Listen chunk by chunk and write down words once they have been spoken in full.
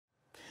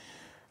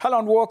Hello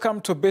and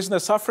welcome to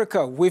Business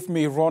Africa with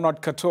me,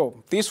 Ronald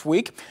Kato. This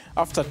week,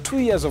 after 2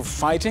 years of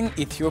fighting,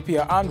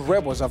 Ethiopia and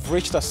rebels have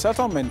reached a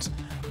settlement.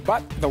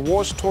 But the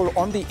war's toll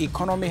on the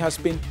economy has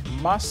been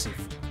massive.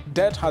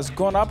 Debt has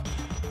gone up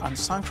and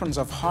sanctions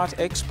have hurt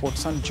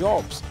exports and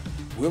jobs.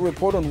 We'll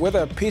report on whether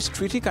a peace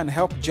treaty can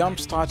help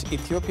jumpstart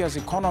Ethiopia's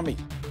economy.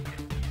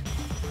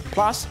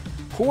 Plus,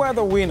 who are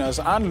the winners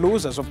and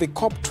losers of the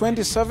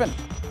COP27?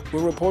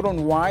 We'll report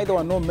on why there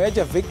were no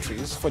major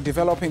victories for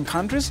developing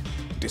countries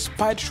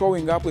despite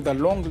showing up with a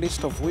long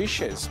list of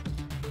wishes.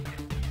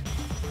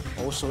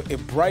 Also, a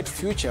bright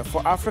future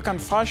for African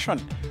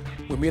fashion.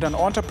 We meet an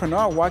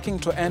entrepreneur working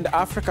to end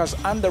Africa's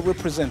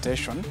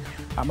underrepresentation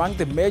among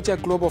the major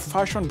global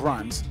fashion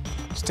brands.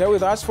 Stay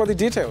with us for the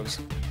details.